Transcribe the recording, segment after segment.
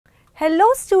Hello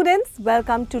students,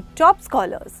 welcome to Top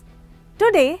Scholars.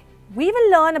 Today we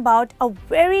will learn about a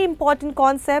very important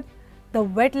concept, the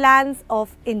wetlands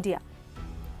of India.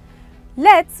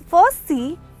 Let's first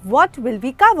see what will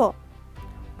we cover.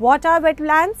 What are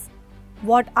wetlands?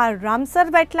 What are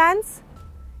Ramsar wetlands?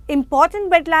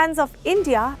 Important wetlands of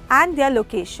India and their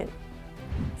location.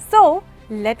 So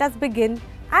let us begin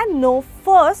and know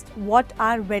first what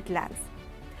are wetlands.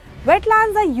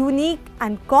 Wetlands are unique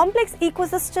and complex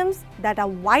ecosystems that are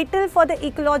vital for the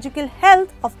ecological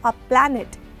health of our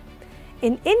planet.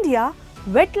 In India,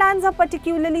 wetlands are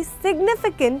particularly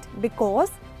significant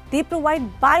because they provide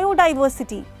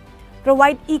biodiversity,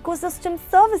 provide ecosystem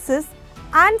services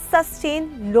and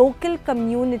sustain local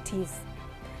communities.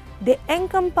 They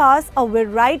encompass a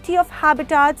variety of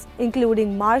habitats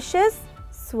including marshes,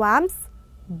 swamps,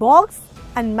 bogs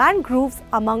and mangroves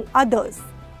among others.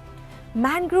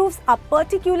 Mangroves are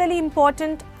particularly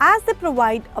important as they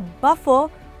provide a buffer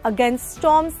against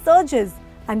storm surges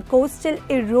and coastal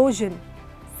erosion,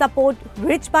 support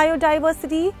rich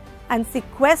biodiversity and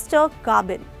sequester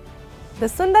carbon. The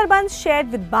Sundarbans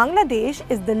shared with Bangladesh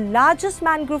is the largest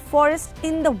mangrove forest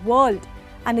in the world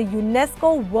and a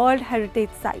UNESCO World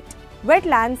Heritage Site.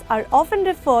 Wetlands are often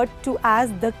referred to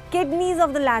as the kidneys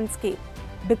of the landscape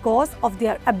because of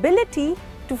their ability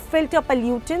to filter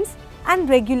pollutants and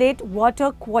regulate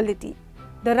water quality.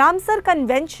 The Ramsar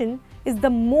Convention is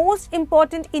the most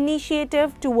important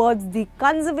initiative towards the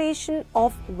conservation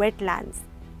of wetlands.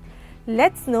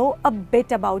 Let's know a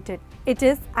bit about it. It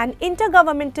is an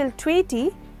intergovernmental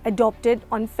treaty adopted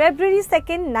on February 2,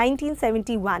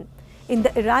 1971 in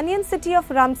the Iranian city of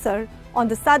Ramsar on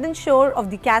the southern shore of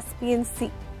the Caspian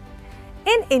Sea.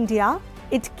 In India,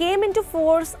 it came into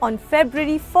force on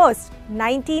February 1,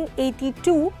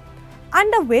 1982,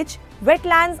 under which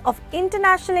wetlands of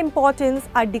international importance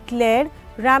are declared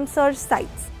Ramsar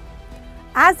Sites.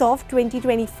 As of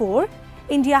 2024,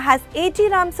 India has 80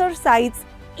 Ramsar Sites,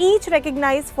 each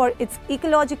recognized for its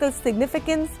ecological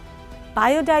significance,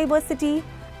 biodiversity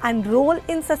and role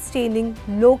in sustaining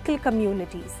local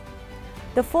communities.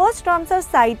 The first Ramsar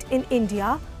site in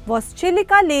India was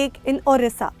Chilika Lake in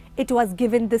Orissa. It was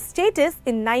given this status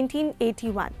in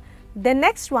 1981. The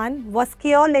next one was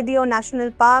Keoladeo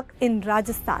National Park in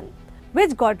Rajasthan,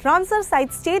 which got Ramsar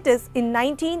Site status in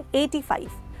 1985.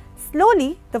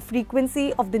 Slowly, the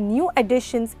frequency of the new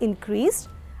additions increased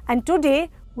and today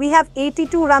we have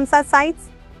 82 Ramsar Sites.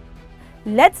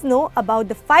 Let's know about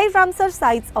the 5 Ramsar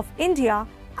Sites of India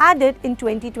added in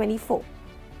 2024.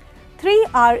 3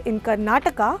 are in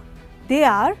Karnataka. They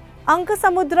are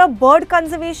Ankasamudra Bird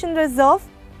Conservation Reserve.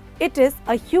 It is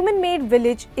a human-made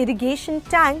village irrigation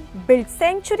tank built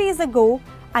centuries ago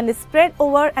and is spread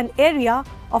over an area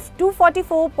of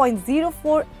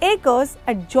 244.04 acres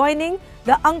adjoining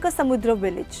the Ankasamudra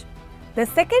village. The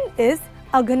second is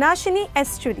Aghanashini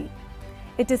Estuary.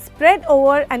 It is spread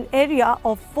over an area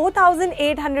of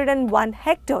 4,801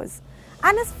 hectares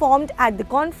and is formed at the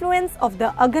confluence of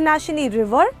the Aghanashini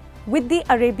River with the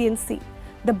Arabian Sea.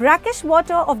 The brackish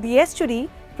water of the estuary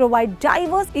provide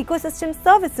diverse ecosystem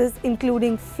services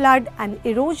including flood and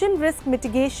erosion risk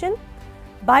mitigation,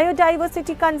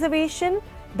 biodiversity conservation.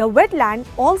 The wetland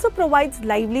also provides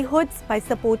livelihoods by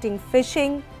supporting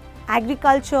fishing,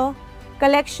 agriculture,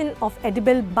 collection of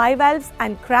edible bivalves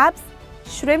and crabs,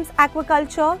 shrimps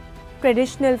aquaculture,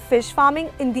 traditional fish farming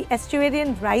in the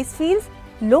estuarian rice fields,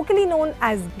 locally known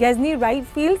as Ghazni rice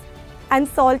fields, and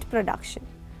salt production.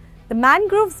 The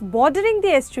mangroves bordering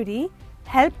the estuary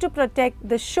help to protect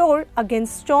the shore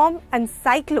against storm and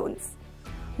cyclones.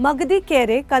 Magadi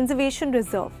Kere Conservation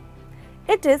Reserve.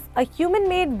 It is a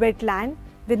human-made wetland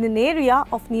with an area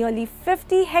of nearly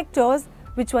 50 hectares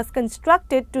which was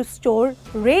constructed to store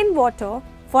rainwater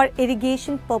for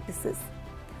irrigation purposes.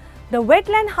 The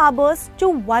wetland harbors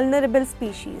 2 vulnerable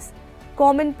species,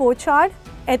 common pochard,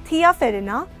 Ethia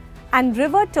ferina, and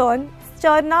river tern,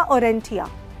 Sterna aurantia.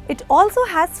 It also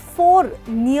has 4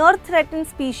 near-threatened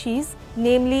species,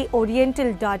 namely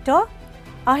Oriental darter,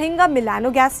 Ahinga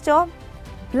melanogaster,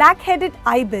 black-headed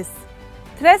ibis,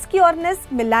 Thresciornis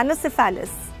melanocephalus,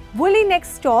 woolly neck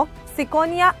stork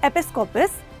Ciconia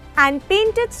episcopus and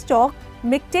painted stork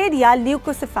Mycteria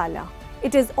leucocephala.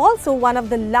 It is also one of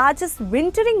the largest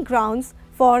wintering grounds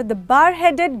for the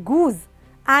bar-headed goose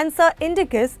Anser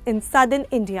indicus in southern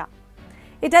India.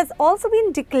 It has also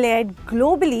been declared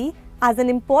globally as an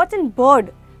important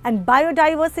bird and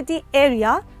biodiversity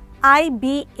area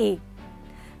IBA.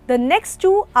 The next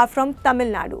 2 are from Tamil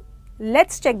Nadu.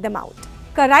 Let's check them out.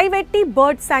 Karaivetti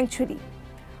Bird Sanctuary.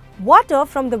 Water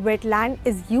from the wetland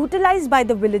is utilized by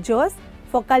the villagers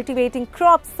for cultivating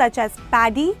crops such as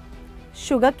paddy,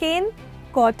 sugarcane,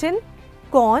 cotton,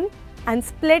 corn and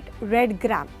split red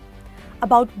gram.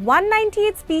 About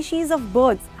 198 species of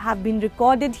birds have been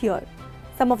recorded here.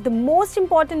 Some of the most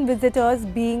important visitors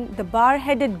being the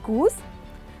bar-headed goose,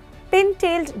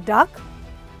 pin-tailed duck,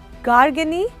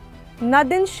 gargany,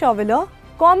 Nadin shoveler,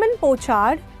 common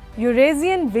pochard,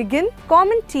 Eurasian wigeon,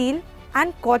 common teal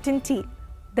and cotton teal.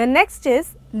 The next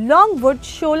is Longwood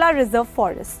Shola Reserve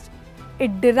Forest.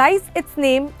 It derives its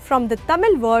name from the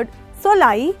Tamil word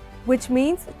Solai, which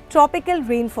means tropical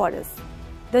rainforest.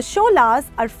 The sholas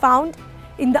are found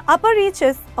in the upper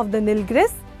reaches of the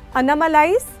Nilgiris,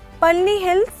 Annamalais, Palni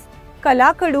Hills,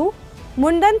 Kalakadu,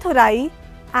 Mundanthurai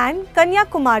and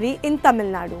Kanyakumari in Tamil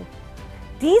Nadu.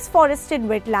 These forested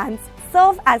wetlands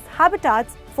serve as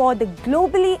habitats for the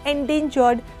globally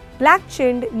endangered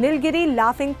black-chinned Nilgiri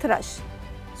laughing thrush,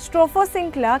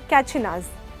 Strophocincla cachinas,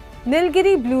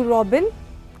 Nilgiri blue robin,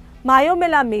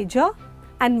 Myomela major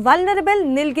and vulnerable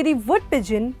Nilgiri wood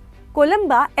pigeon,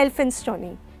 Columba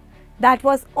elphinstoni. That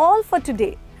was all for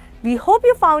today. We hope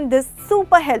you found this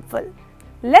super helpful.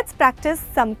 Let's practice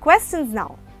some questions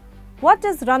now. What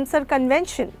is Ramsar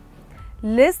Convention?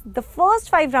 List the first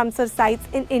 5 Ramsar sites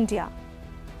in India.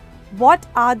 What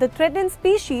are the threatened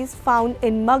species found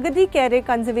in Magadi Kere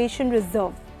Conservation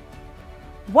Reserve?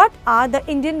 What are the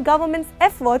Indian government's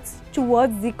efforts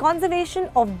towards the conservation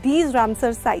of these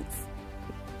Ramsar sites?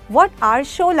 What are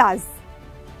sholas?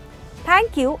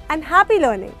 Thank you and happy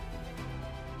learning!